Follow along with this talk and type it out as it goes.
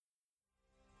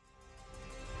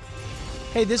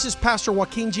Hey, this is Pastor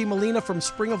Joaquin G. Molina from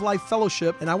Spring of Life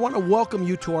Fellowship, and I want to welcome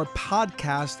you to our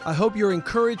podcast. I hope you're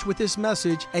encouraged with this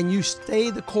message and you stay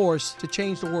the course to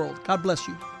change the world. God bless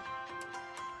you.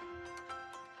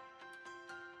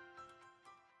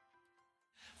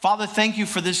 Father, thank you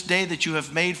for this day that you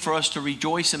have made for us to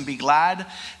rejoice and be glad.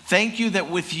 Thank you that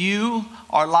with you,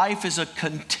 our life is a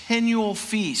continual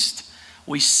feast.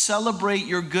 We celebrate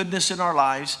your goodness in our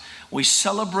lives. We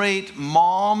celebrate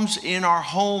moms in our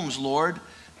homes, Lord.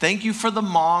 Thank you for the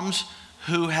moms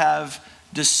who have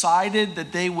decided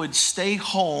that they would stay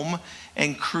home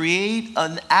and create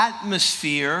an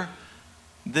atmosphere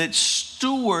that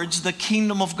stewards the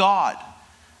kingdom of God.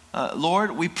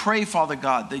 Lord, we pray, Father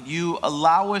God, that you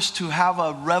allow us to have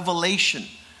a revelation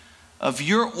of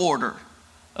your order,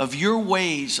 of your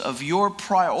ways, of your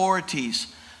priorities,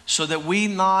 so that we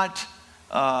not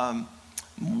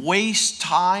waste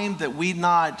time, that we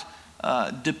not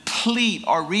deplete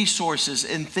our resources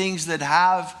in things that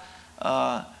have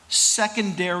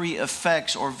secondary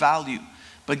effects or value.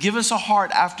 But give us a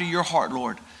heart after your heart,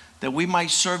 Lord, that we might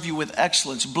serve you with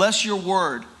excellence. Bless your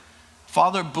word.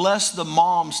 Father, bless the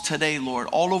moms today, Lord,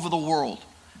 all over the world.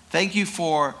 Thank you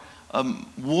for a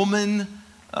woman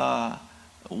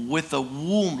with a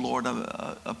womb, Lord,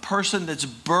 a person that's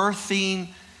birthing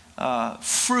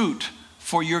fruit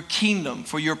for your kingdom,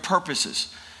 for your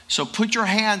purposes. So put your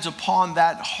hands upon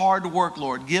that hard work,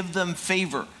 Lord. Give them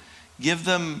favor. Give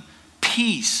them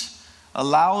peace.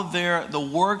 Allow the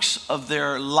works of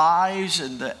their lives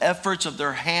and the efforts of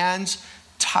their hands,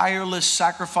 tireless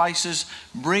sacrifices,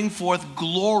 bring forth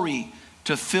glory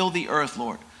to fill the earth,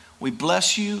 Lord. We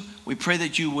bless you. We pray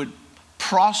that you would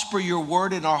prosper your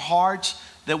word in our hearts,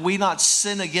 that we not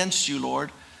sin against you,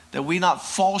 Lord, that we not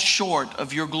fall short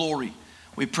of your glory.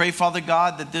 We pray, Father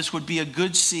God, that this would be a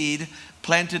good seed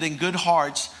planted in good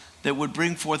hearts that would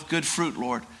bring forth good fruit,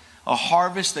 Lord, a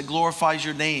harvest that glorifies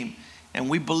your name. And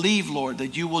we believe, Lord,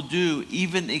 that you will do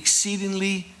even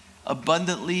exceedingly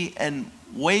abundantly and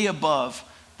way above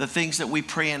the things that we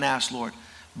pray and ask, Lord.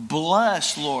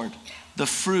 Bless, Lord, the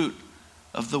fruit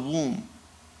of the womb,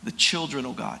 the children,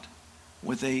 oh God,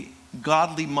 with a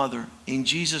godly mother. In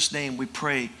Jesus' name we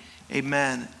pray,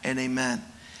 amen and amen.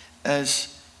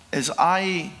 As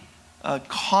I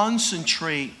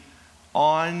concentrate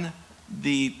on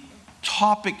the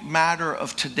topic matter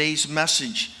of today's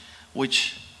message,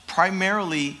 which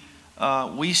primarily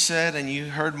we said, and you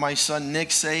heard my son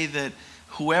Nick say, that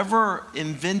whoever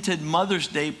invented Mother's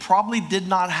Day probably did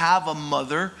not have a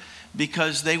mother,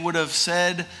 because they would have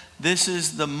said this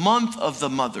is the month of the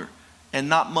mother and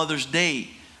not Mother's Day.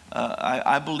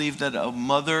 I believe that a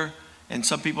mother, and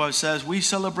some people have said, we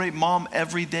celebrate mom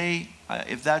every day.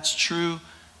 If that's true,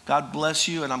 God bless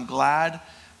you, and I'm glad.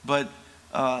 But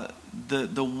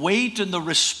the weight and the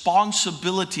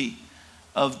responsibility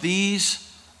of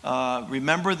these,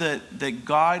 remember that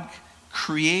God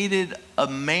created a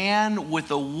man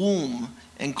with a womb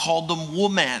and called them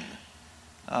woman.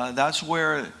 That's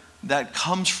where that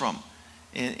comes from.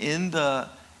 In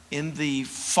the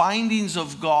findings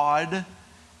of God,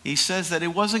 he says that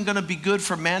it wasn't going to be good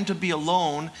for man to be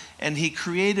alone, and he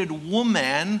created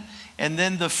woman, and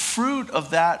then the fruit of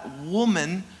that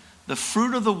woman, the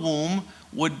fruit of the womb,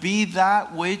 would be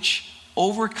that which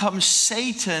overcomes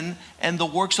Satan and the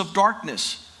works of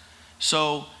darkness.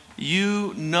 So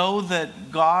you know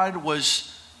that God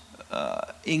was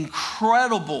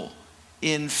incredible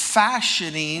in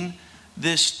fashioning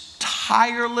this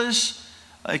tireless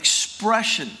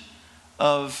expression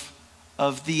of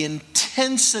the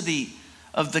intensity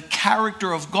of the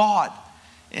character of God.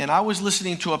 And I was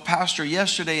listening to a pastor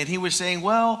yesterday, and he was saying,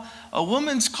 well, a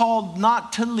woman's called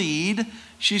not to lead.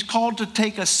 She's called to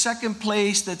take a second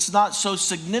place that's not so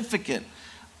significant.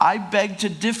 I beg to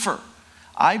differ.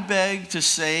 I beg to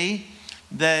say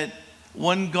that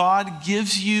when God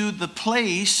gives you the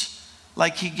place,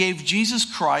 like he gave Jesus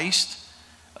Christ,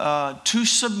 to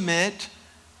submit,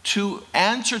 to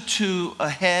answer to a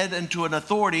head and to an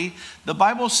authority, the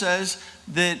Bible says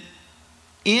that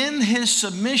in his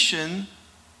submission,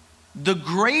 the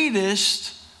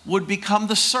greatest would become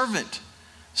the servant.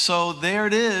 So there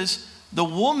it is. The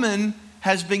woman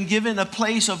has been given a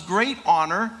place of great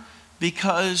honor,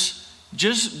 because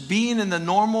just being in the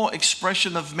normal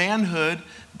expression of manhood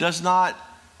does not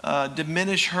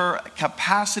diminish her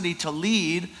capacity to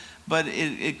lead, but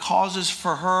it causes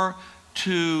for her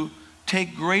to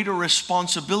take greater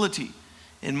responsibility.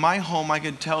 In my home, I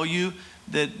can tell you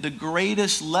that the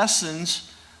greatest lessons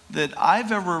that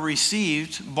I've ever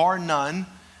received, bar none,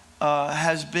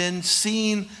 has been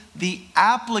seeing the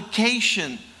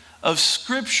application of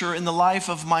Scripture in the life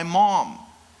of my mom.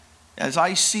 as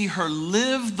I see her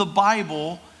live the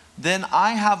Bible, then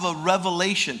I have a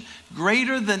revelation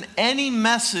greater than any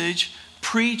message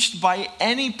preached by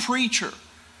any preacher.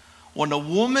 When a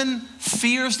woman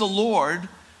fears the Lord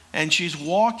and she's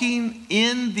walking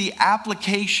in the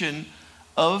application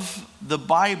of the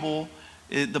Bible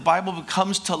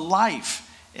becomes to life.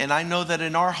 And I know that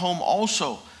in our home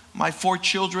also, my 4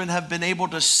 children have been able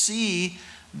to see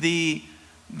the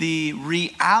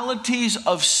realities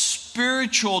of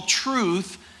spiritual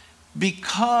truth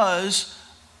because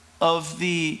of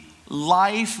the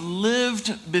life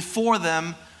lived before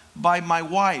them by my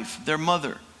wife, their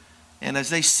mother. And as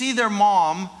they see their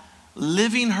mom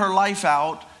living her life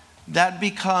out, that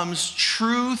becomes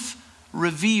truth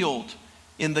revealed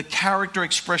in the character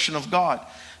expression of God.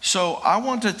 So I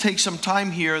want to take some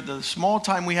time here, the small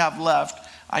time we have left.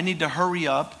 I need to hurry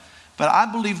up. But I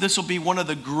believe this will be one of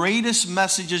the greatest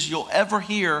messages you'll ever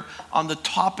hear on the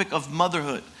topic of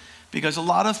motherhood. Because a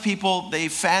lot of people, they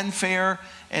fanfare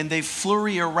and they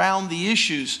flurry around the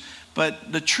issues.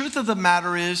 But the truth of the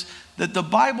matter is that the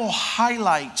Bible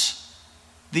highlights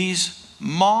these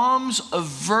moms of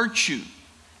virtue.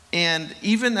 And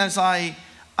even as I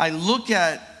look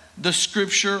at the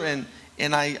scripture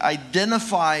and I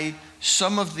identify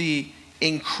some of the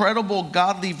incredible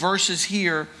godly verses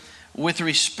here with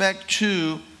respect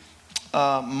to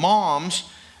moms,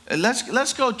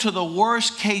 let's go to the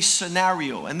worst case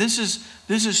scenario. And this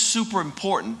is super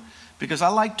important because I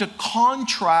like to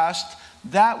contrast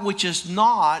that which is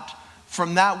not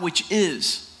from that which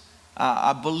is.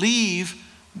 I believe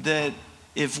that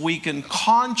if we can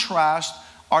contrast,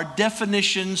 our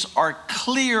definitions are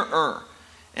clearer.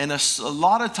 And a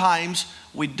lot of times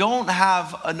we don't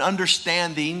have an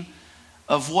understanding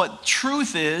of what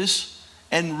truth is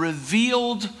and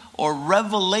revealed or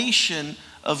revelation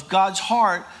of God's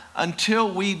heart until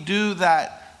we do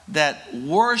that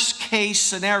worst case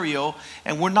scenario.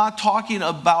 And we're not talking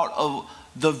about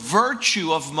the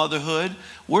virtue of motherhood.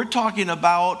 We're talking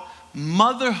about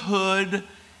motherhood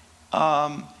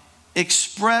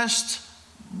expressed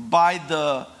by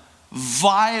the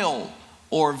vile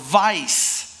or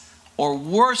vice or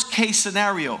worst case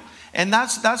scenario. And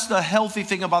that's the healthy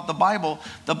thing about the Bible.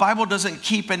 The Bible doesn't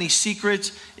keep any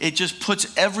secrets. It just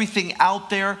puts everything out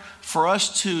there for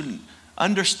us to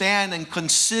understand and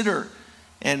consider.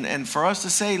 And for us to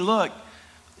say, look,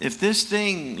 if this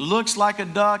thing looks like a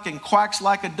duck and quacks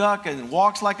like a duck and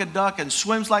walks like a duck and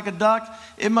swims like a duck,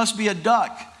 it must be a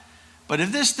duck. But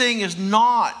if this thing is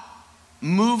not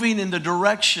moving in the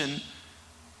direction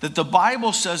that the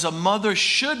Bible says a mother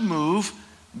should move,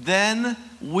 then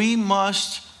we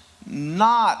must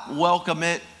not welcome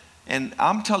it. And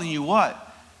I'm telling you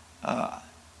what,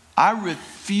 I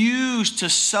refuse to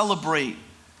celebrate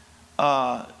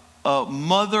a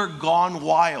mother gone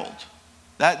wild.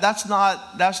 That's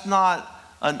not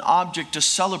an object to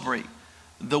celebrate.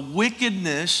 The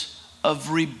wickedness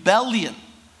of rebellion,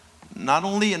 not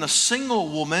only in a single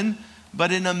woman,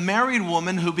 but in a married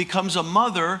woman who becomes a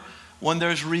mother. When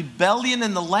there's rebellion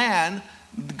in the land,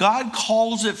 God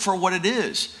calls it for what it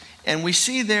is. And we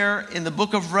see there in the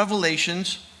book of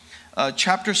Revelations,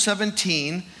 chapter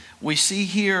 17, we see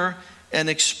here an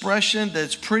expression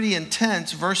that's pretty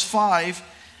intense. Verse 5,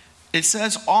 it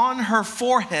says, on her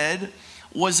forehead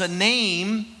was a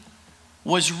name,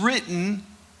 was written,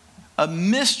 a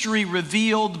mystery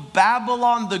revealed,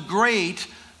 Babylon the Great,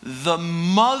 the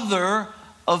mother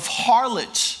of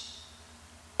harlots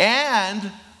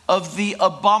and of the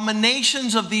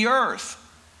abominations of the earth.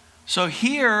 So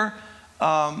here,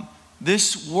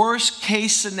 this worst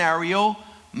case scenario,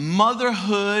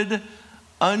 motherhood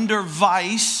under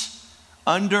vice,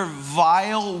 under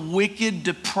vile, wicked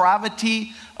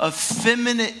depravity,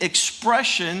 effeminate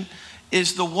expression,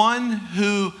 is the one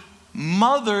who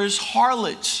mothers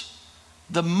harlots,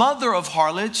 the mother of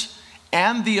harlots,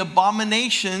 and the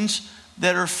abominations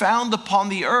that are found upon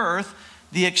the earth,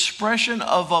 the expression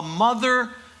of a mother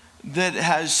that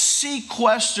has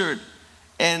sequestered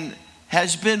and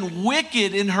has been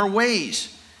wicked in her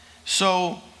ways.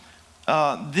 So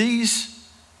these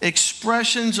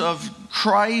expressions of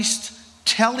Christ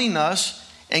telling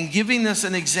us and giving us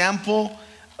an example,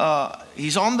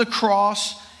 he's on the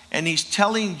cross and he's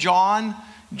telling John,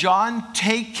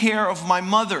 take care of my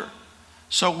mother.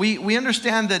 So we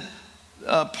understand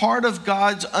that part of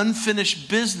God's unfinished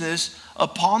business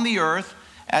upon the earth,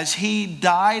 as he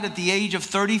died at the age of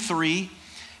 33,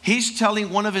 he's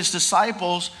telling one of his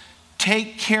disciples,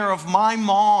 take care of my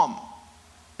mom.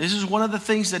 This is one of the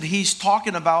things that he's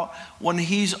talking about when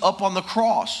he's up on the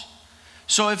cross.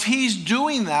 So if he's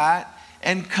doing that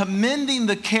and commending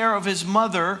the care of his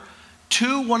mother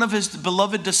to one of his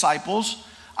beloved disciples,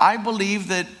 I believe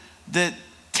that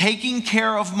taking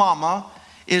care of mama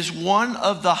is one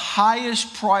of the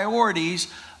highest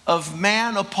priorities of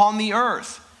man upon the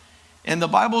earth. And the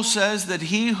Bible says that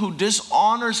he who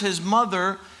dishonors his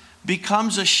mother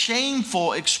becomes a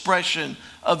shameful expression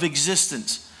of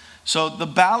existence. So the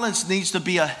balance needs to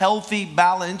be a healthy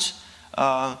balance.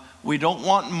 We don't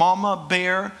want Mama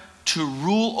Bear to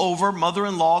rule over,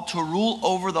 mother-in-law, to rule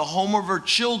over the home of her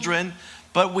children,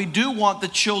 but we do want the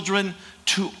children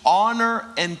to honor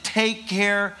and take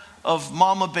care of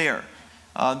Mama Bear.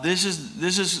 This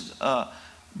is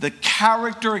the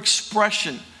character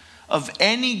expression of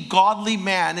any godly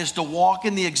man, is to walk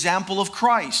in the example of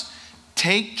Christ.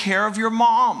 Take care of your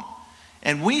mom.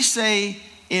 And we say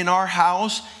in our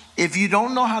house, if you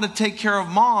don't know how to take care of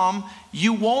mom,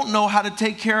 you won't know how to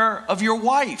take care of your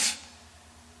wife.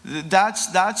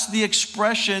 That's the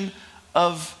expression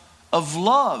of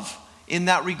love in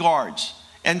that regards.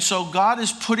 And so God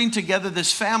is putting together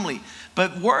this family.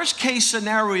 But worst case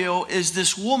scenario is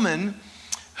this woman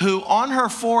who on her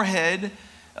forehead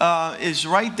is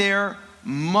right there,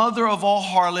 mother of all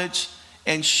harlots,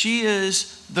 and she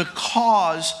is the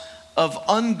cause of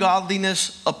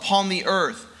ungodliness upon the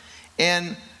earth.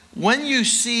 And when you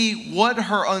see what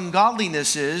her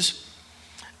ungodliness is,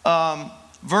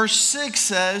 verse 6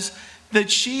 says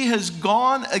that she has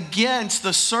gone against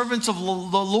the servants of the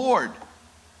Lord.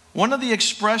 One of the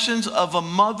expressions of a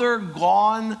mother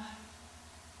gone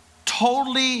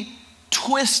totally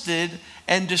twisted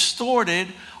and distorted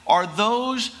are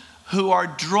those who are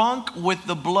drunk with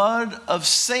the blood of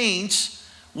saints,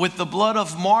 with the blood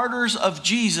of martyrs of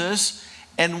Jesus.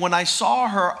 And when I saw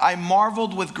her, I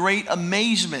marveled with great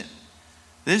amazement.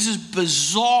 This is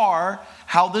bizarre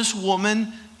how this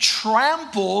woman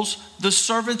tramples the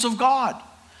servants of God.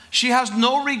 She has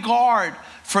no regard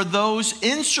for those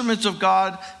instruments of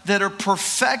God that are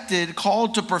perfected,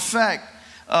 called to perfect,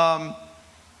 called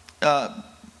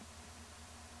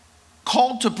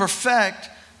to perfect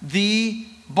the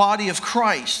body of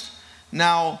Christ.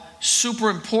 Now, super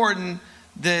important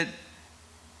that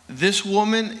this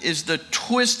woman is the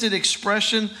twisted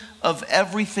expression of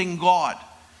everything God.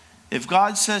 If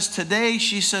God says today,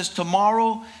 she says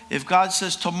tomorrow. If God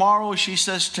says tomorrow, she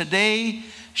says today.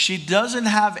 She doesn't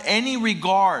have any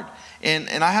regard.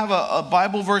 And I have a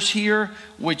Bible verse here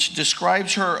which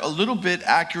describes her a little bit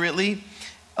accurately.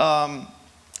 And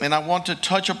I want to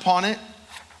touch upon it.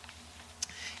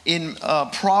 In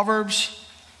Proverbs,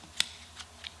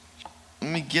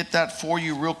 let me get that for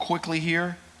you real quickly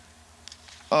here.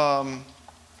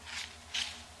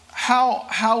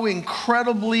 How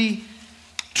incredibly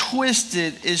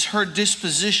twisted is her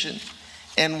disposition.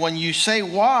 And when you say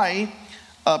why,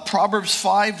 Proverbs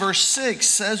 5 verse 6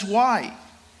 says why.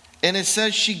 And it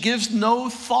says she gives no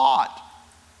thought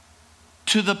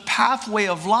to the pathway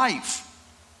of life.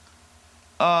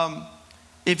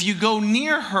 If you go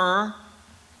near her,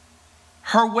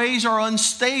 her ways are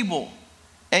unstable.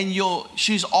 And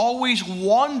she's always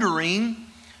wandering.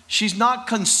 She's not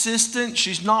consistent.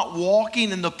 She's not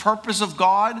walking in the purpose of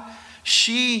God.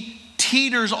 She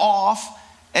teeters off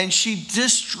and she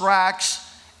distracts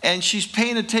and she's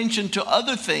paying attention to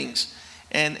other things.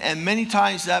 And many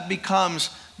times that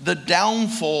becomes the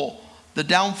downfall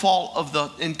of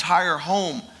the entire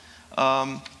home.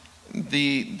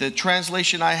 The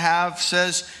translation I have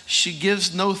says she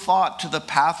gives no thought to the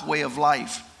pathway of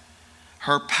life.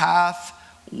 Her path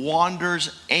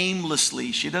wanders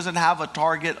aimlessly. She doesn't have a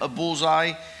target, a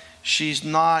bullseye. She's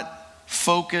not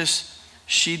focused.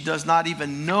 She does not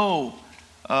even know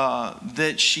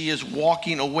that she is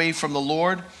walking away from the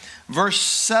Lord. Verse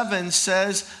 7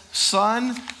 says,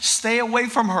 son, stay away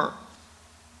from her.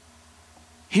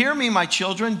 Hear me, my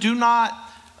children. Do not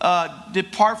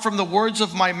depart from the words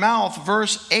of my mouth.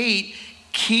 Verse 8,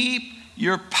 keep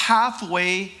your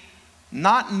pathway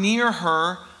not near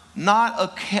her,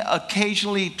 not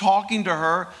occasionally talking to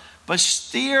her, but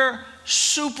steer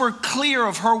super clear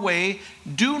of her way.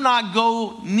 Do not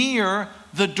go near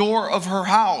the door of her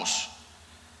house.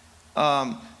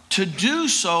 To do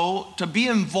so, to be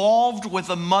involved with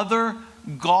a mother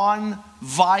gone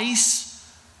vice,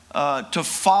 to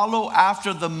follow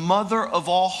after the mother of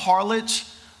all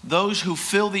harlots, those who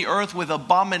fill the earth with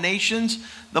abominations.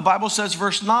 The Bible says,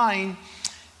 verse 9,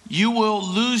 you will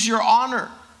lose your honor.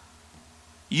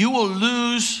 You will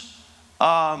lose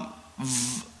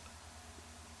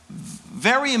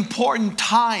very important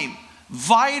time,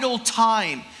 vital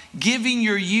time, giving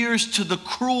your years to the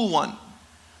cruel one.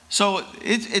 So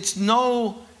it's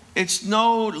no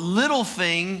little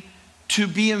thing to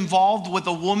be involved with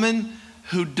a woman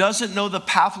who doesn't know the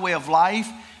pathway of life.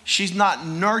 She's not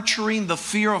nurturing the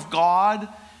fear of God.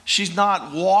 She's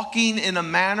not walking in a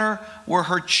manner where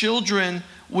her children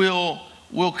will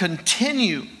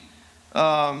continue.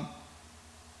 The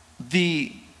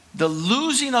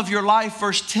losing of your life,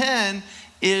 verse 10,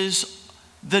 is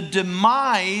the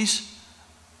demise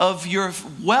of your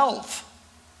wealth.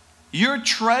 Your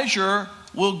treasure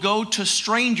will go to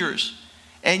strangers,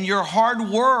 and your hard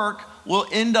work will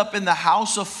end up in the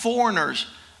house of foreigners.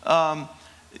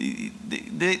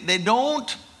 They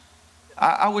don't.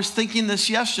 I was thinking this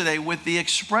yesterday with the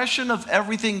expression of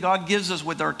everything God gives us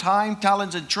with our time,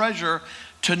 talents, and treasure,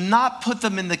 to not put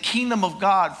them in the kingdom of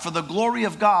God for the glory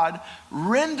of God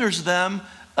renders them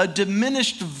a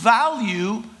diminished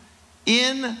value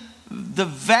in the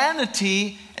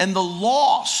vanity and the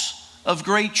loss of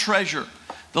great treasure.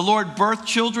 The Lord birthed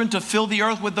children to fill the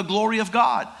earth with the glory of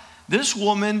God. This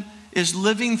woman is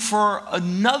living for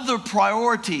another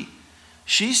priority.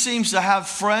 She seems to have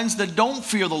friends that don't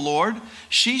fear the Lord.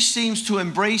 She seems to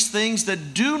embrace things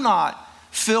that do not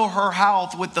fill her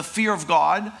house with the fear of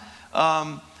God.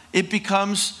 It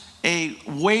becomes a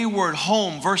wayward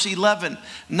home. Verse 11,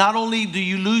 not only do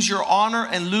you lose your honor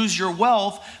and lose your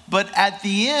wealth, but at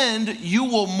the end you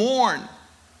will mourn.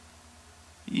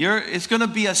 It's going to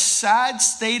be a sad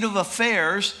state of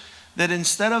affairs that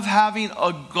instead of having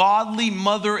a godly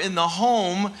mother in the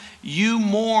home, you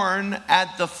mourn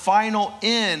at the final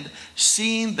end,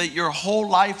 seeing that your whole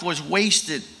life was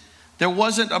wasted. There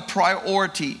wasn't a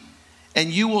priority.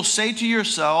 And you will say to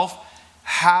yourself,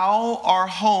 how our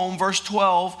home, verse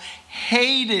 12,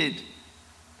 hated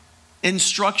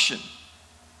instruction.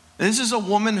 This is a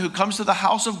woman who comes to the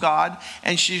house of God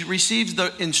and she receives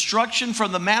the instruction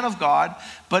from the man of God,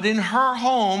 but in her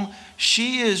home,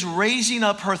 she is raising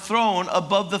up her throne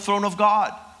above the throne of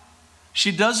God.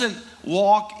 She doesn't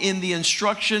walk in the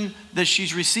instruction that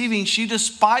she's receiving. She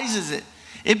despises it.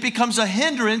 It becomes a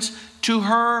hindrance to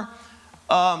her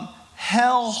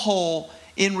hellhole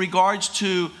in regards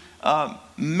to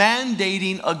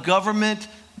mandating a government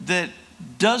that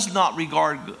does not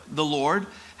regard the Lord.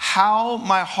 How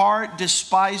my heart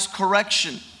despised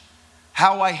correction.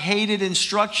 How I hated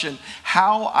instruction.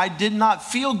 How I did not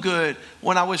feel good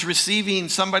when I was receiving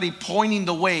somebody pointing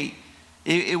the way.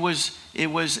 It was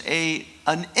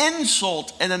an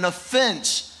insult and an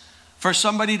offense for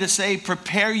somebody to say,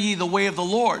 prepare ye the way of the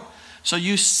Lord. So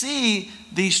you see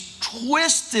these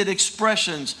twisted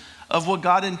expressions of what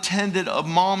God intended a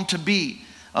mom to be.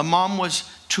 A mom was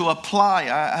to apply.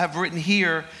 I have written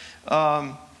here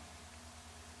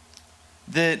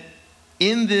that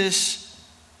in this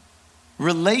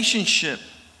relationship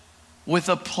with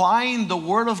applying the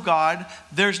Word of God,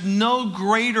 there's no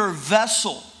greater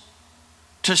vessel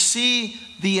to see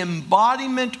the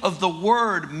embodiment of the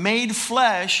Word made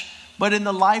flesh, but in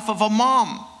the life of a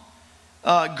mom.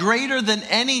 Greater than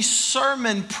any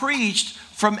sermon preached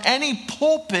from any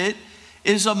pulpit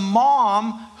is a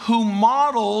mom who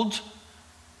modeled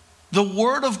the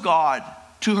Word of God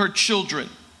to her children.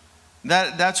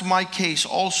 That's my case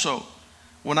also.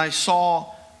 When I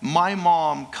saw my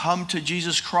mom come to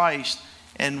Jesus Christ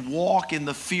and walk in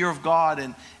the fear of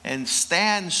God and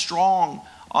stand strong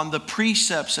on the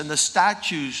precepts and the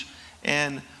statutes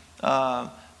and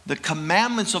the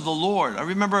commandments of the Lord. I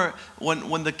remember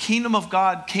when the kingdom of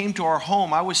God came to our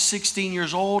home, I was 16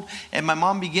 years old, and my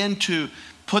mom began to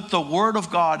put the Word of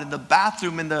God in the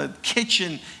bathroom, in the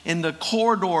kitchen, in the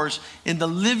corridors, in the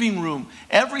living room.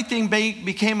 Everything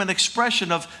became an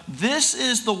expression of this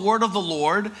is the Word of the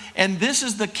Lord, and this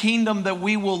is the kingdom that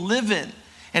we will live in.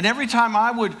 And every time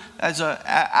I would, as an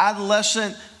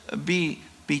adolescent, be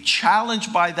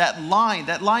challenged by that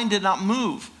line did not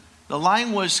move. The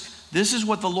line was, this is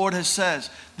what the Lord has said.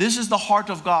 This is the heart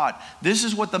of God. This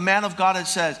is what the man of God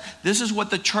has said. This is what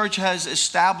the church has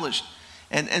established.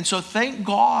 And so thank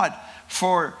God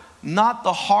for not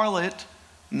the harlot,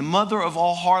 the mother of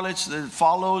all harlots that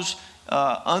follows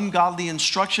ungodly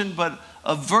instruction, but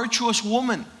a virtuous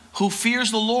woman who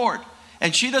fears the Lord.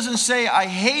 And she doesn't say, I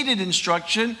hated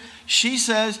instruction. She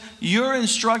says, your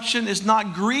instruction is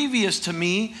not grievous to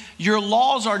me. Your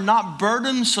laws are not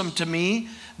burdensome to me.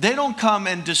 They don't come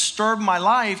and disturb my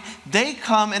life. They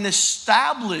come and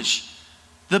establish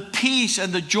the peace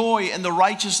and the joy and the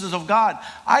righteousness of God.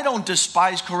 I don't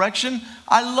despise correction.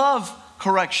 I love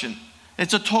correction.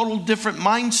 It's a total different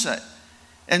mindset.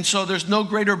 And so there's no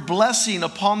greater blessing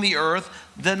upon the earth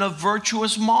than a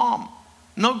virtuous mom.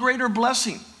 No greater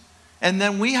blessing. And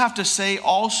then we have to say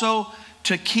also,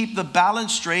 to keep the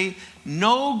balance straight,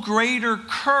 no greater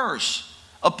curse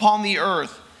upon the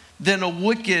earth than a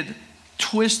wicked,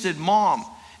 twisted mom.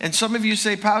 And some of you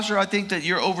say, Pastor, I think that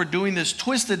you're overdoing this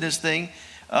twistedness thing.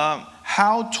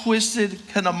 How twisted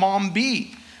can a mom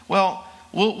be? Well,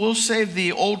 we'll save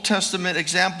the Old Testament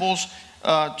examples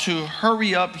to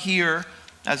hurry up here,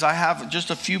 as I have just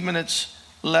a few minutes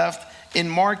left. In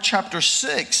Mark chapter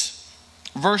 6,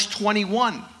 verse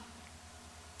 21,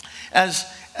 as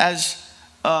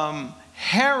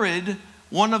Herod,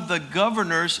 one of the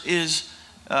governors, he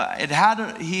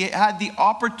had the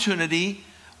opportunity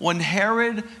when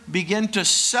Herod began to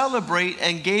celebrate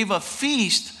and gave a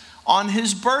feast on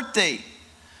his birthday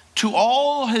to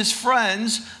all his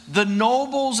friends, the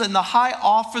nobles and the high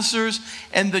officers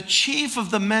and the chief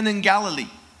of the men in Galilee.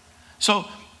 So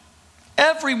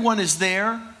everyone is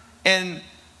there, and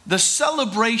the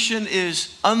celebration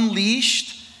is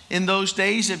unleashed in those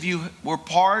days. If you were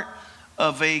part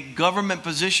of a government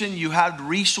position, you had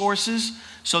resources.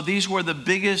 So these were the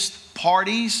biggest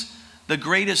parties, the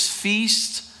greatest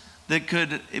feasts that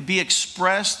could be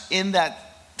expressed in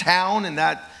that town, in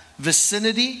that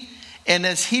vicinity. And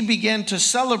as he began to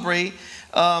celebrate,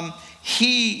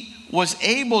 he was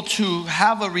able to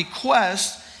have a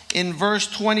request. In verse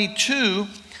 22,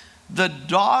 the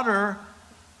daughter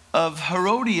of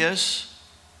Herodias,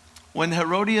 when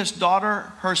Herodias'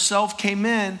 daughter herself came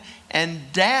in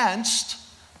and danced,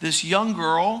 this young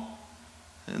girl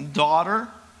and daughter,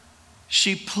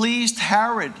 she pleased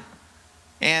Herod.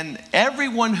 And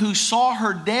everyone who saw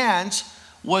her dance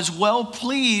was well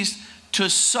pleased, to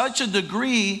such a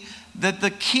degree that the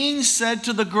king said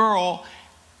to the girl,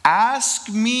 "Ask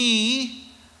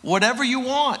me whatever you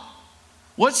want."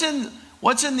 What's in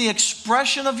the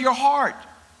expression of your heart?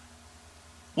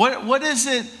 What is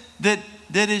it that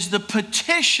is the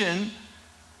petition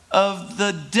of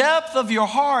the depth of your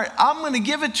heart? I'm going to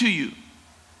give it to you.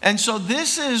 And so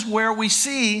this is where we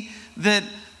see that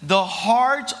the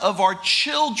hearts of our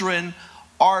children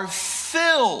are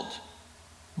filled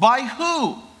by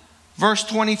who? Verse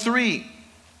 23.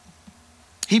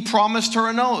 He promised her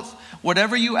an oath.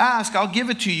 Whatever you ask, I'll give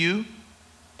it to you,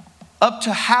 up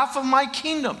to half of my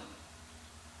kingdom.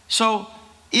 So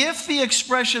if the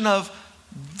expression of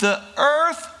the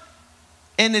earth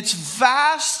and its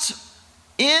vast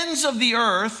ends of the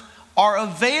earth are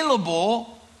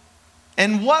available,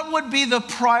 and what would be the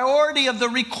priority of the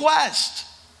request?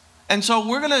 And so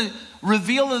we're going to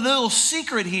reveal a little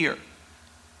secret here.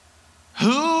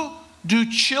 Who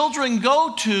do children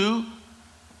go to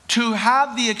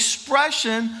have the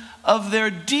expression of their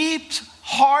deep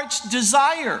heart's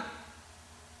desire?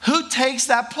 Who takes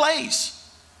that place?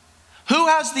 Who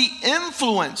has the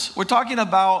influence? We're talking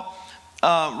about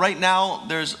right now,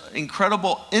 there's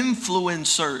incredible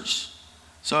influencers.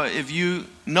 So if you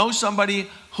know somebody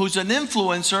who's an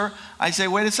influencer, I say,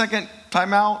 wait a second,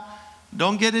 time out.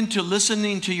 Don't get into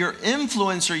listening to your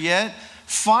influencer yet.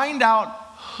 Find out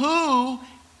who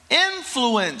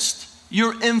influenced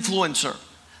your influencer.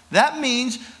 That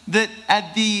means that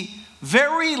at the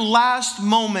very last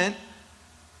moment,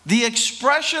 the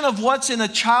expression of what's in a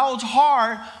child's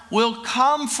heart will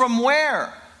come from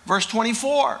where? Verse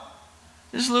 24.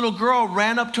 This little girl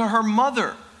ran up to her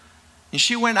mother, and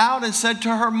she went out and said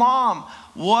to her mom,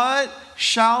 "What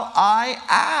shall I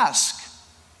ask?"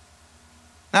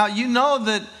 Now you know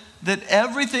that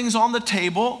everything's on the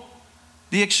table.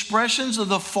 The expressions of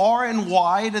the far and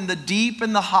wide and the deep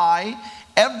and the high,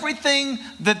 everything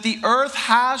that the earth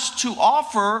has to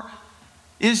offer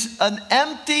is an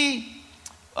empty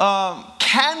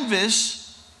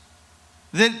canvas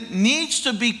that needs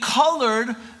to be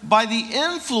colored by the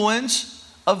influence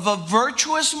of a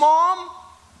virtuous mom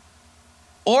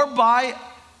or by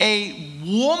a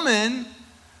woman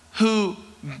who,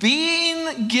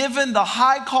 being given the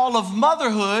high call of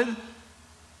motherhood,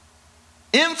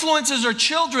 influences her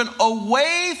children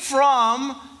away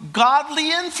from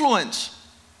godly influence,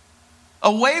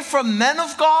 away from men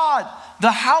of God,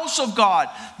 the house of God,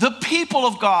 the people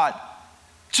of God,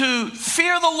 to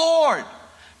fear the Lord,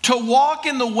 to walk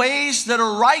in the ways that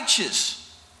are righteous.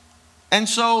 And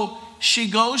so she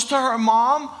goes to her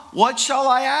mom, "What shall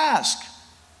I ask?"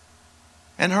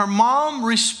 And her mom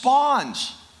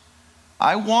responds,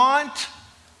 "I want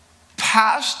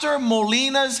Pastor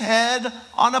Molina's head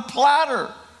on a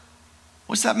platter."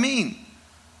 What's that mean?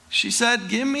 She said,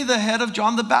 "Give me the head of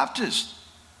John the Baptist."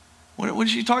 What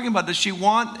is she talking about? Does she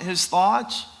want his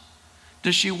thoughts?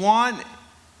 Does she want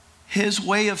his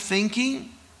way of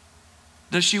thinking?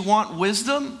 Does she want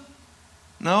wisdom?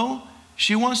 No.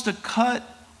 She wants to cut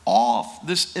off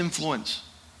this influence.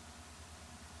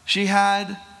 She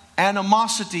had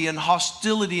animosity and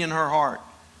hostility in her heart.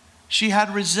 She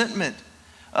had resentment.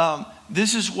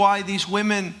 This is why these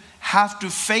women have to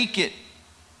fake it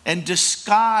and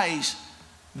disguise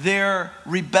their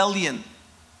rebellion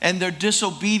and their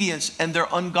disobedience and their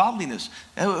ungodliness.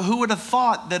 Who would have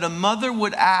thought that a mother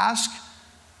would ask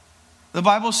The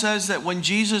Bible says that when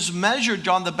Jesus measured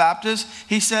John the Baptist,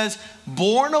 he says,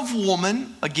 born of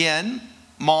woman, again,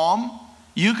 mom,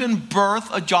 you can birth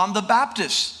a John the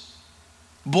Baptist.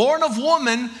 Born of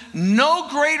woman, no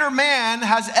greater man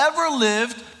has ever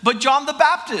lived but John the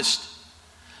Baptist.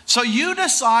 So you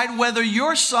decide whether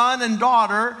your son and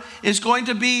daughter is going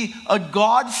to be a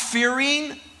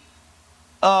God-fearing,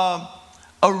 a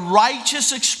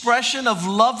righteous expression of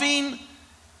loving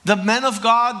the men of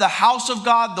God, the house of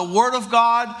God, the word of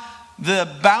God, the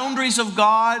boundaries of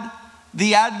God,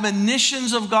 the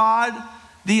admonitions of God,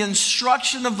 the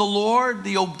instruction of the Lord,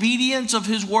 the obedience of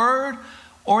his word,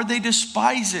 or they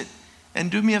despise it. And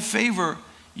do me a favor,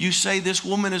 you say this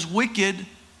woman is wicked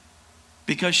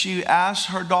because she asked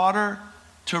her daughter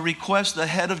to request the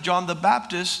head of John the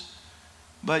Baptist,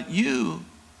 but you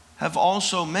have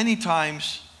also many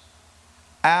times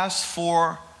asked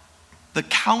for the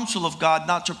counsel of God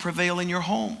not to prevail in your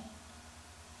home.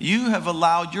 You have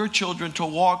allowed your children to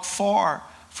walk far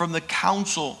from the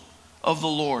counsel of the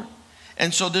Lord.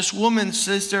 And so this woman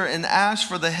sits there and asks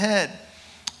for the head.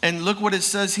 And look what it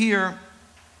says here.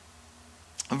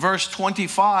 Verse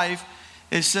 25,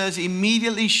 it says,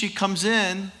 immediately she comes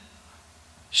in.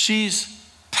 She's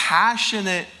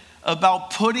passionate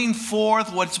about putting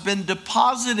forth what's been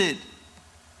deposited.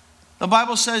 The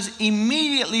Bible says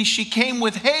immediately she came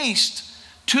with haste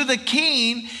to the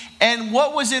king, and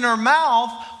what was in her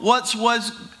mouth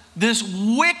was this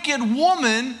wicked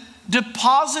woman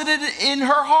deposited in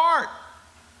her heart.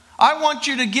 I want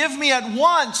you to give me at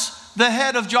once the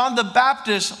head of John the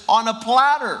Baptist on a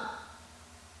platter.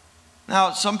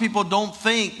 Now, some people don't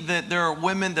think that there are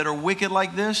women that are wicked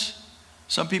like this.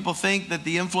 Some people think that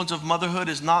the influence of motherhood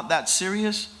is not that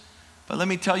serious. But let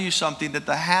me tell you something, that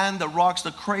the hand that rocks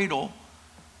the cradle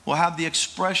will have the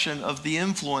expression of the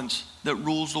influence that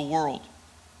rules the world.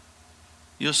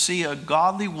 You'll see a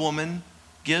godly woman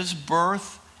gives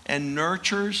birth and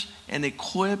nurtures and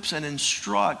equips and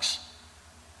instructs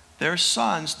their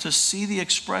sons to see the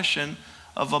expression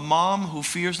of a mom who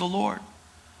fears the Lord,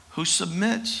 who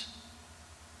submits,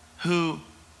 who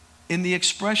in the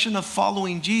expression of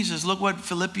following Jesus, look what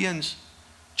Philippians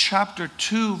chapter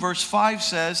 2 verse 5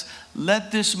 says,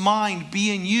 let this mind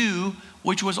be in you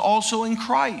which was also in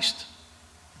Christ.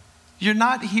 You're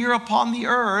not here upon the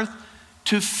earth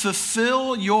to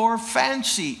fulfill your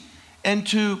fancy and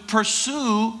to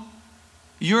pursue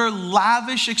your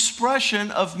lavish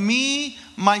expression of me,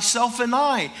 myself, and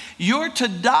I. You're to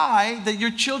die that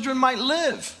your children might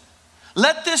live.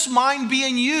 Let this mind be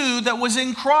in you that was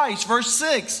in Christ. Verse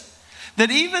 6,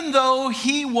 that even though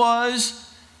he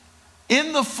was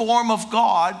in the form of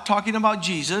God, talking about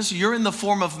Jesus, you're in the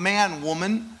form of man,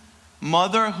 woman,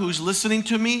 mother who's listening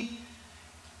to me.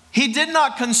 He did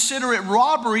not consider it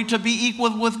robbery to be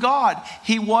equal with God.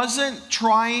 He wasn't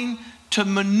trying to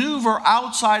maneuver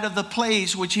outside of the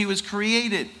place which he was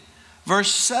created.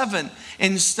 Verse 7,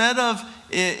 instead of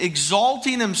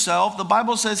exalting himself, the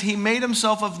Bible says he made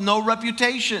himself of no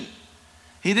reputation.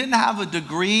 He didn't have a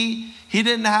degree. He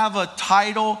didn't have a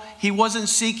title. He wasn't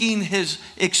seeking his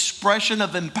expression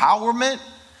of empowerment,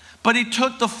 but he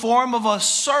took the form of a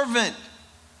servant.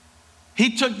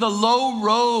 He took the low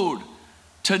road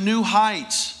to new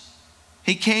heights.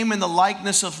 He came in the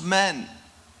likeness of men.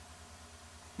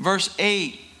 Verse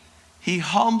 8, he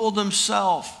humbled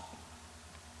himself.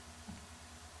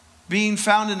 Being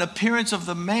found in appearance of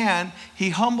the man, he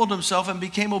humbled himself and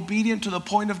became obedient to the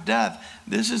point of death.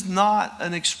 This is not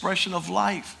an expression of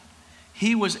life.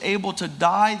 He was able to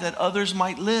die that others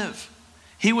might live.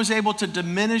 He was able to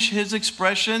diminish his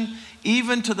expression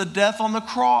even to the death on the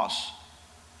cross.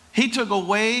 He took a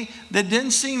way that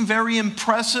didn't seem very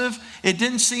impressive. It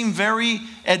didn't seem very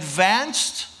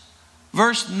advanced.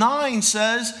 Verse 9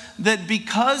 says that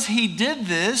because he did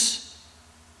this,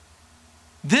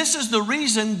 this is the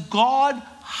reason God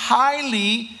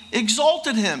highly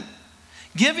exalted him,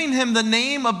 giving him the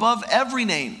name above every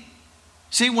name.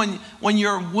 See, when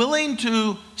you're willing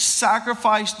to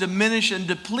sacrifice, diminish, and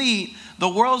deplete, the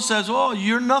world says, oh,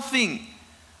 you're nothing.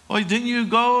 Well, didn't you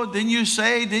go? Didn't you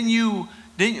say?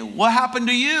 What happened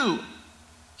to you? He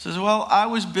says, well, I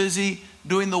was busy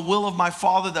doing the will of my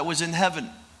Father that was in heaven.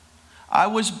 I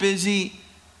was busy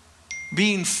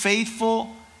being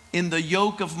faithful in the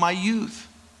yoke of my youth.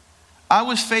 I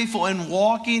was faithful in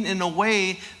walking in a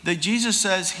way that Jesus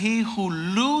says, he who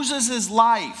loses his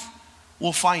life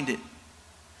will find it.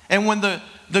 And when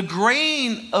the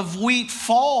grain of wheat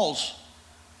falls,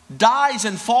 dies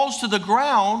and falls to the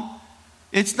ground,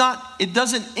 it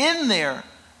doesn't end there.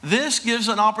 This gives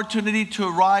an opportunity to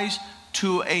rise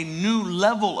to a new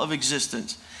level of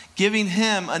existence, giving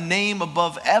him a name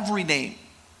above every name.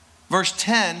 verse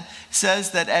 10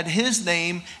 says that at his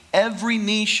name every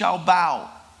knee shall bow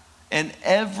and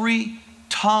every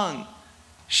tongue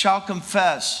shall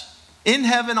confess, in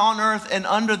heaven, on earth, and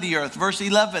under the earth. Verse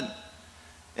 11,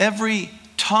 every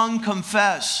tongue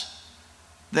confess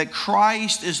that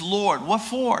Christ is Lord. What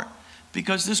for?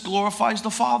 Because this glorifies the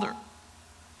Father.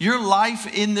 Your life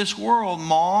in this world,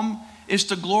 mom, is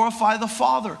to glorify the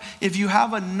Father. If you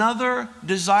have another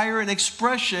desire and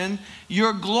expression,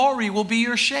 your glory will be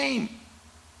your shame.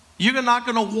 You're not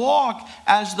going to walk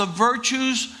as the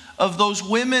virtues of those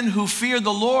women who fear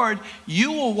the Lord.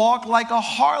 You will walk like a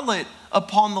harlot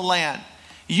upon the land.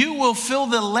 You will fill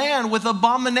the land with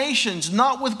abominations,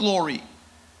 not with glory.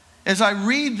 As I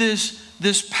read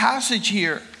this passage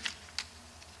here,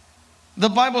 the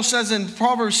Bible says in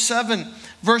Proverbs 7,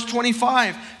 verse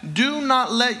 25, do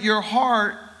not let your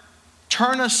heart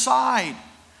turn aside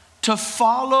to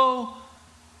follow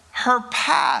her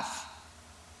path.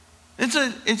 It's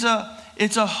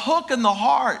a hook in the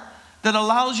heart that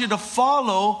allows you to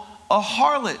follow a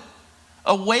harlot,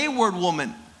 a wayward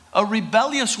woman, a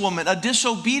rebellious woman, a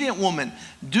disobedient woman.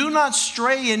 Do not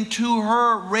stray into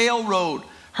her railroad,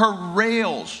 her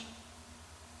rails.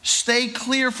 Stay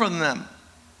clear from them.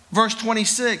 Verse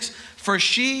 26, for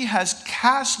she has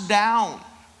cast down,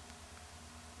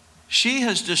 she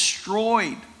has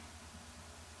destroyed,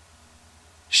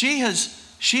 she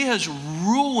has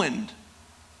ruined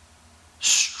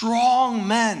strong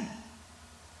men.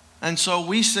 And so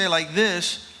we say like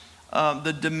this,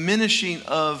 the diminishing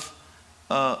of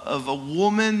a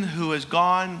woman who has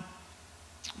gone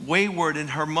wayward in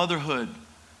her motherhood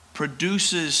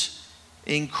produces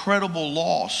incredible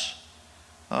loss.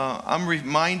 I'm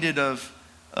reminded of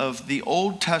the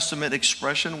Old Testament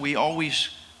expression. We always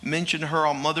mention her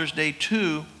on Mother's Day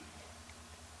too,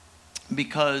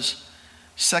 because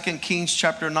 2 Kings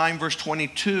chapter 9 verse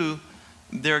 22,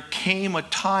 there came a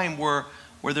time where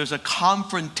there's a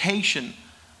confrontation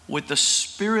with the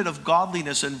spirit of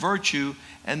godliness and virtue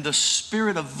and the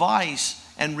spirit of vice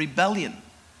and rebellion.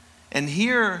 And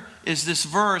here is this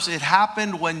verse. It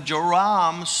happened when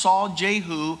Joram saw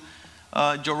Jehu.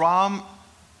 Joram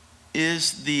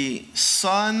is the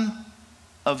son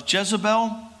of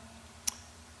Jezebel.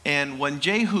 And when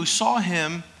Jehu saw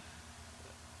him,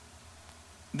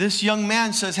 this young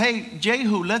man says, hey,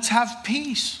 Jehu, let's have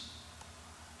peace.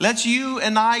 Let's you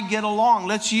and I get along.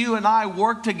 Let's you and I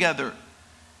work together.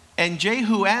 And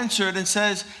Jehu answered and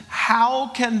says, how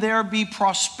can there be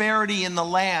prosperity in the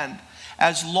land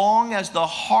as long as the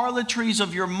harlotries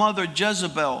of your mother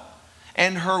Jezebel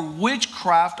and her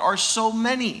witchcraft are so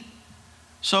many?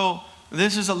 So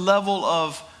this is a level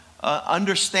of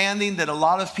understanding that a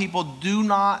lot of people do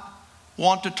not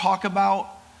want to talk about.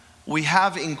 We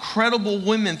have incredible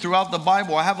women throughout the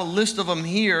Bible. I have a list of them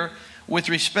here with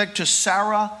respect to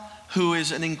Sarah, who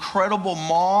is an incredible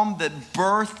mom that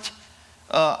birthed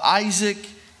Isaac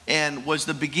and was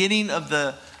the beginning of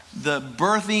the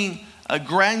birthing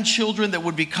grandchildren that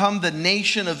would become the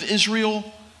nation of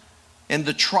Israel. And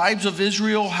the tribes of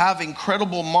Israel have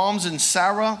incredible moms in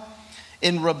Sarah,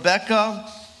 in Rebecca,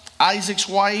 Isaac's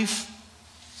wife,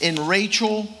 in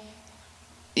Rachel,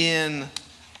 in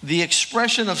the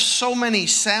expression of so many,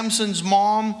 Samson's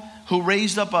mom, who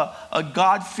raised up a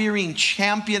God-fearing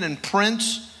champion and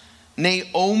prince.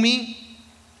 Naomi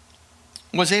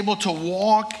was able to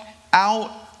walk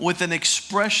out with an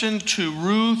expression to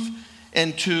Ruth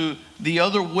and to the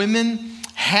other women.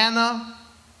 Hannah,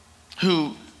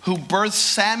 who birthed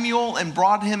Samuel and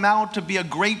brought him out to be a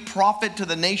great prophet to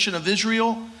the nation of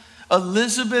Israel.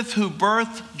 Elizabeth, who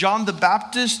birthed John the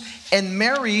Baptist. And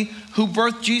Mary, who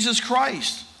birthed Jesus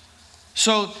Christ.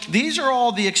 So these are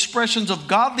all the expressions of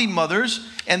godly mothers,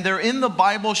 and they're in the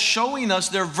Bible showing us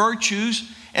their virtues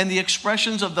and the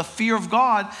expressions of the fear of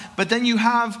God. But then you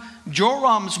have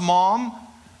Joram's mom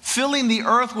filling the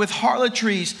earth with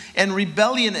harlotries and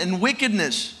rebellion and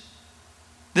wickedness.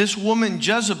 This woman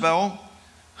Jezebel,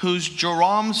 who's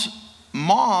Joram's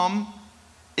mom,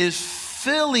 is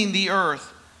filling the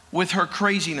earth with her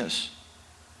craziness.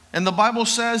 And the Bible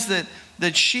says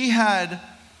that she had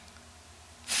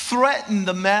threatened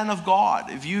the man of God.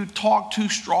 If you talk too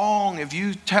strong, if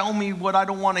you tell me what I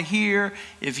don't want to hear,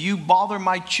 if you bother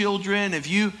my children,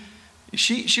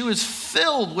 she was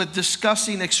filled with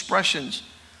disgusting expressions.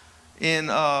 In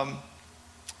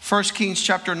 1 Kings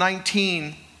chapter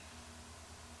 19,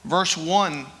 verse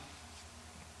 1,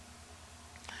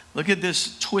 look at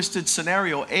this twisted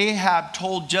scenario. Ahab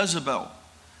told Jezebel,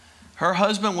 her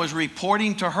husband was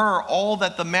reporting to her all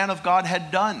that the man of God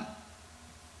had done.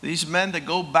 These men that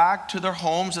go back to their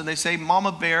homes and they say,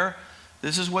 Mama Bear,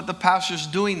 this is what the pastor's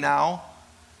doing now.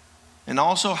 And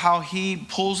also how he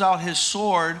pulls out his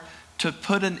sword to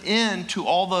put an end to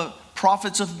all the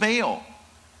prophets of Baal.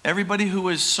 Everybody who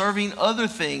was serving other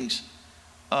things,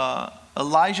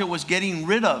 Elijah was getting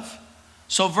rid of.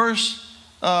 So verse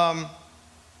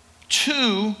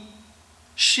 2,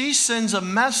 she sends a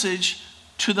message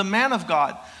to the man of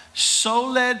God. So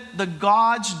let the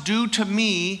gods do to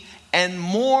me, and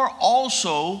more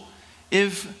also,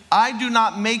 if I do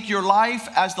not make your life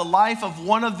as the life of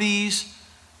one of these,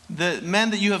 the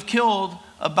men that you have killed,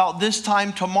 about this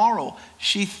time tomorrow.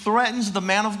 She threatens the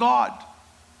man of God.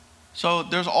 So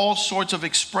there's all sorts of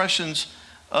expressions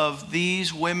of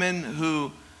these women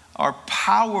who are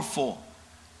powerful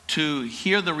to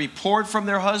hear the report from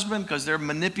their husband because they're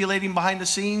manipulating behind the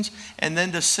scenes, and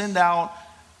then to send out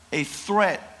a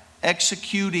threat,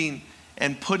 executing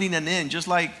and putting an end, just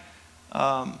like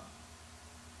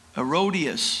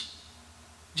Herodias.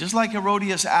 Just like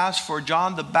Herodias asked for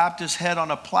John the Baptist's head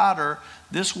on a platter,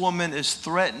 this woman is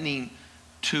threatening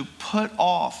to put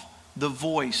off the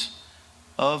voice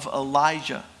of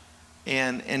Elijah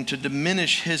and to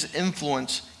diminish his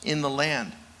influence in the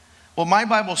land. Well, my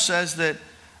Bible says that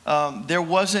there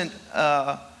wasn't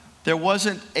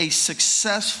a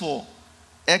successful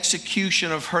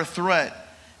execution of her threat,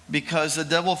 because the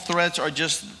devil's threats are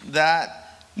just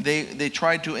that. They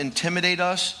try to intimidate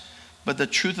us. But the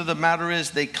truth of the matter is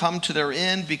they come to their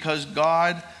end, because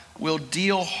God will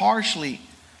deal harshly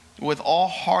with all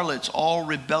harlots, all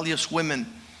rebellious women,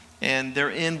 and their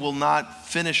end will not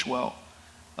finish well.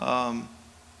 2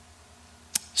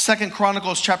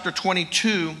 Chronicles chapter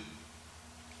 22,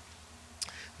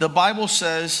 the Bible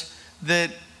says that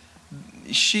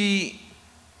she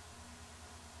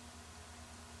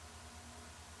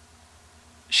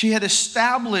had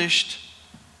established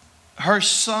her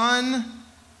son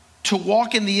to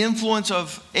walk in the influence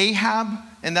of Ahab,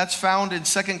 and that's found in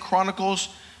 2 Chronicles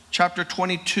chapter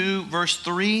 22, verse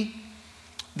 3.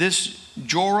 This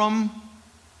Joram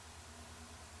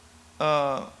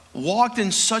walked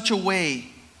in such a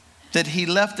way that he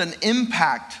left an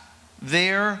impact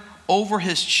there over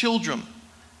his children.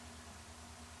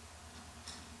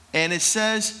 And it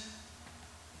says,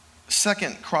 2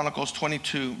 Chronicles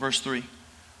 22, verse 3,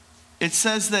 it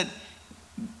says that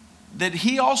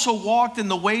he also walked in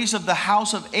the ways of the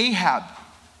house of Ahab,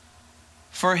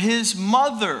 for his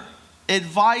mother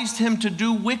advised him to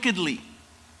do wickedly.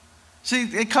 See,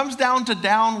 it comes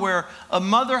down where a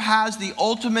mother has the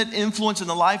ultimate influence in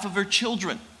the life of her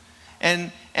children.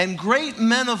 And great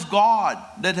men of God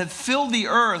that have filled the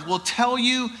earth will tell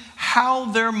you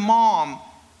how their mom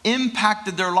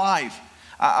impacted their life.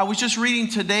 I was just reading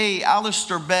today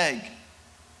Alistair Begg.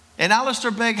 And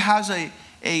Alistair Begg has a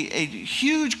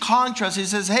huge contrast. He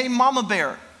says, hey, Mama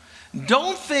Bear,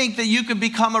 don't think that you can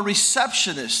become a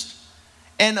receptionist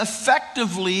and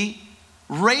effectively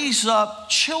raise up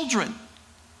children.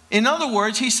 In other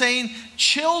words, he's saying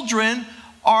children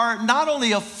are not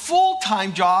only a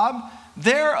full-time job,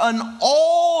 they're an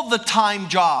all-the-time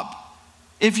job.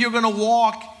 If you're going to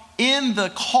walk in the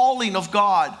calling of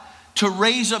God to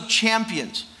raise up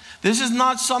champions. This is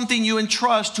not something you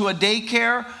entrust to a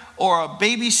daycare or a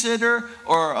babysitter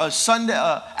or a Sunday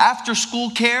after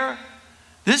school care.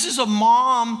 This is a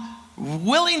mom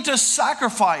willing to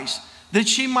sacrifice that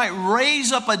she might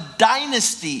raise up a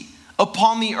dynasty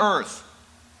upon the earth.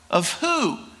 Of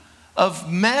who?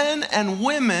 Of men and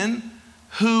women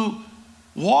who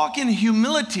walk in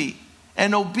humility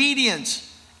and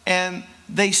obedience, and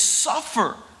they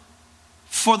suffer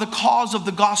for the cause of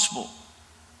the gospel,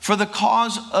 for the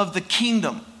cause of the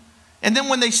kingdom. And then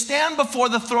when they stand before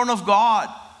the throne of God,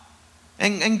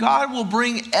 and God will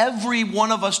bring every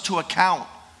one of us to account,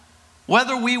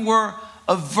 whether we were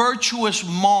a virtuous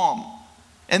mom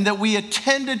and that we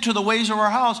attended to the ways of our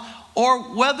house,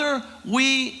 or whether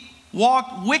we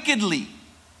walked wickedly,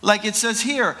 like it says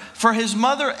here, for his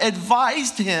mother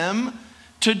advised him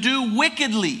to do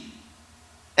wickedly,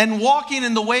 and walking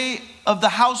in the way of the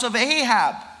house of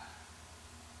Ahab.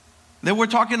 Then we're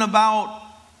talking about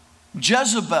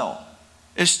Jezebel,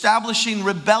 establishing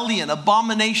rebellion,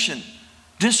 abomination,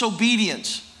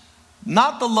 disobedience,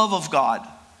 not the love of God,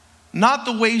 not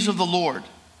the ways of the Lord.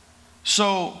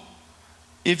 So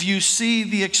if you see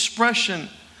the expression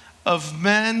of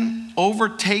men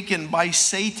overtaken by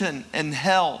Satan and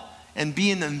hell and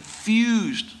being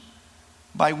infused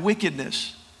by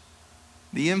wickedness,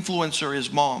 the influencer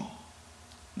is mom.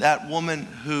 That woman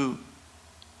who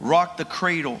rocked the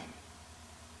cradle,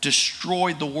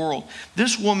 destroyed the world.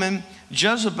 This woman,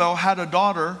 Jezebel, had a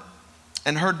daughter,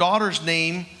 and her daughter's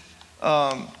name,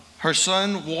 her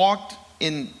son walked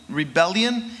in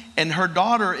rebellion, and her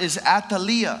daughter is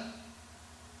Athaliah.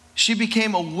 She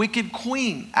became a wicked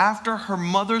queen after her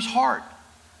mother's heart.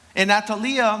 And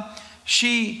Athaliah,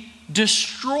 she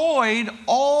destroyed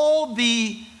all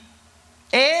the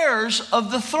heirs of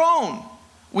the throne.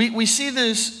 We see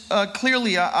this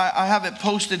clearly. I have it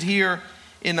posted here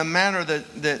in a manner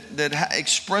that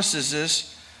expresses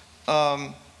this.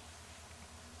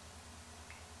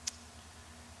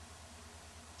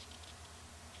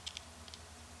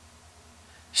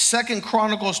 2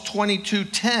 Chronicles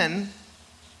 22:10.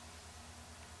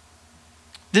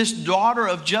 This daughter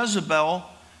of Jezebel,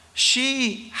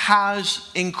 she has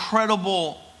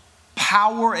incredible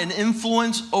power and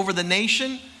influence over the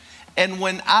nation. And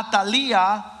when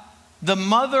Athaliah, the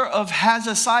mother of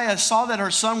Hazaziah, saw that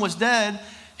her son was dead,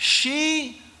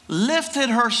 she lifted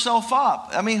herself up.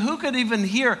 I mean, who could even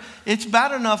hear? It's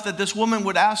bad enough that this woman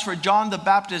would ask for John the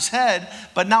Baptist's head,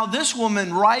 but now this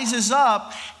woman rises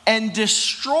up and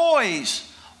destroys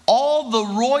all the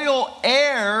royal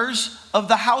heirs of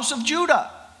the house of Judah.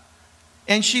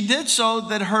 And she did so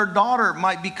that her daughter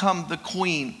might become the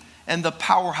queen and the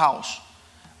powerhouse.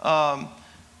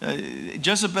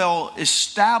 Jezebel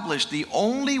established the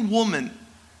only woman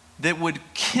that would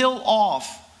kill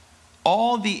off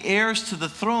all the heirs to the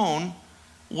throne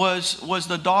was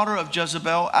the daughter of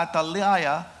Jezebel,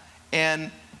 Athaliah,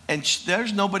 and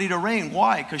there's nobody to reign.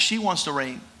 Why? Because she wants to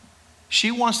reign.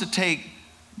 She wants to take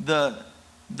the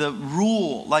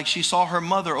rule like she saw her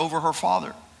mother over her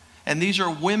father. And these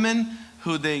are women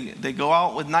who they go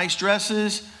out with nice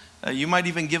dresses. You might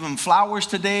even give them flowers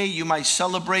today. You might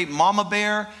celebrate Mama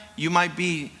Bear. You might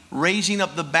be raising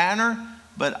up the banner.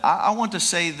 But I want to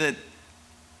say that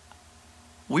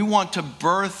we want to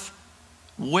birth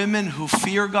women who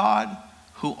fear God,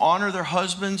 who honor their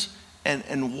husbands,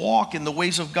 and walk in the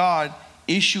ways of God,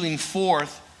 issuing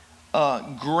forth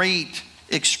great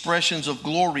expressions of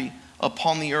glory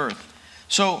upon the earth.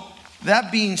 So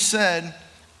that being said,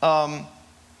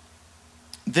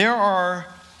 there are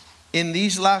in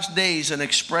these last days an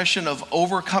expression of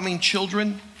overcoming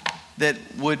children that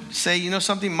would say, you know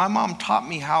something, my mom taught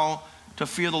me how to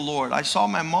fear the Lord. I saw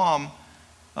my mom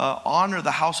honor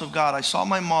the house of God. I saw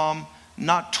my mom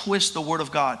not twist the word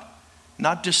of God,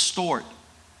 not distort.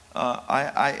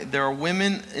 There are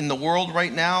women in the world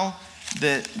right now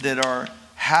that are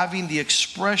having the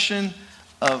expression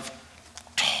of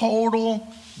total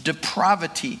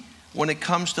depravity when it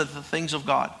comes to the things of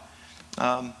God.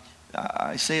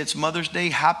 I say it's Mother's Day,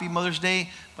 happy Mother's Day,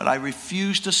 but I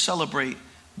refuse to celebrate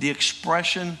the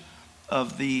expression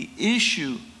of the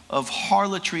issue of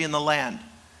harlotry in the land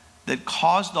that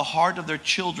caused the heart of their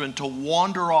children to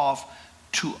wander off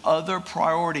to other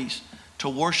priorities, to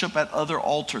worship at other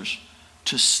altars,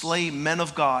 to slay men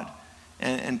of God,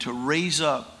 and to raise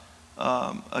up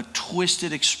a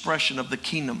twisted expression of the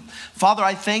kingdom. Father,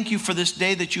 I thank you for this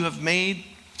day that you have made.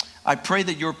 I pray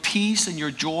that your peace and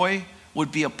your joy would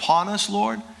be upon us,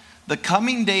 Lord. The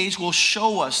coming days will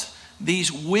show us these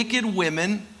wicked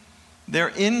women. They're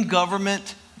in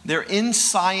government, they're in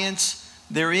science,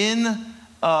 they're in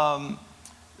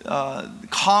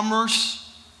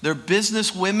commerce, they're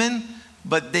business women,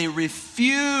 but they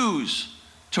refuse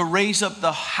to raise up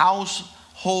the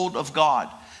household of God.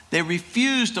 They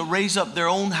refuse to raise up their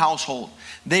own household.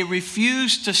 They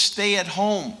refuse to stay at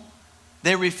home.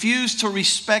 They refuse to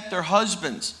respect their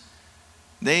husbands.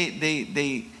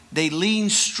 They lean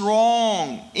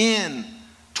strong in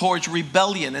towards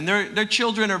rebellion, and their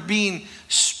children are being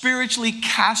spiritually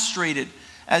castrated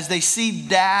as they see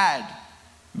dad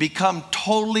become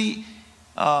totally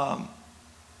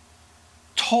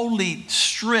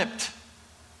stripped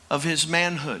of his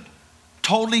manhood,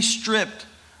 totally stripped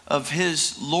of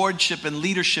his lordship and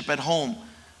leadership at home,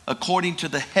 according to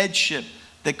the headship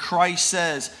that Christ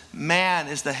says man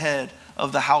is the head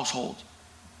of the household.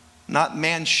 Not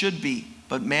man should be,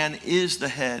 but man is the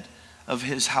head of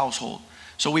his household.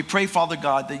 So we pray, Father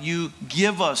God, that you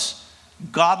give us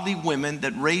godly women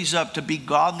that raise up to be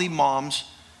godly moms,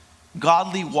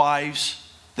 godly wives,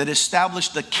 that establish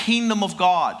the kingdom of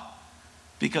God.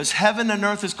 Because heaven and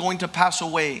earth is going to pass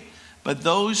away, but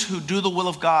those who do the will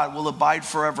of God will abide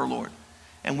forever, Lord.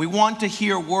 And we want to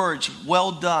hear words,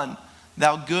 well done,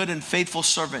 thou good and faithful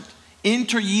servant.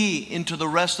 Enter ye into the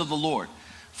rest of the Lord.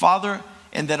 Father,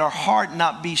 and that our heart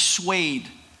not be swayed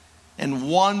and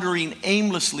wandering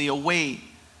aimlessly away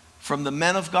from the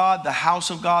men of God, the house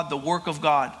of God, the work of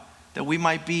God, that we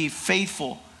might be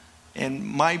faithful and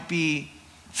might be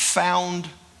found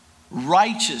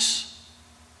righteous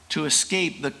to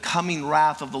escape the coming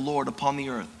wrath of the Lord upon the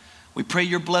earth. We pray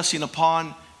your blessing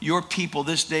upon your people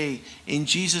this day. In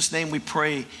Jesus' name we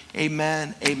pray.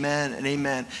 Amen, amen, and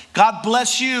amen. God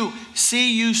bless you.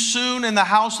 See you soon in the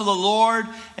house of the Lord,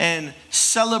 and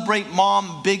celebrate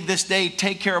mom big this day.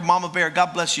 Take care of Mama Bear.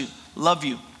 God bless you. Love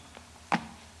you.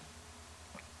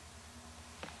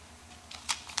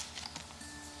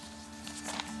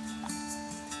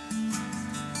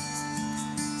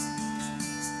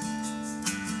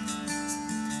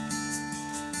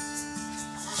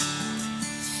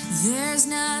 There's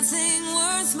nothing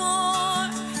worth more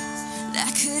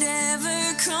that could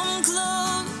ever come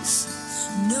close.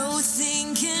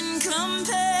 Nothing can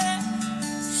compare.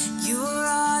 You're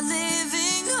our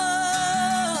living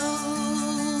hope.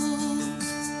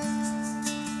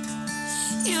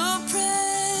 Your presence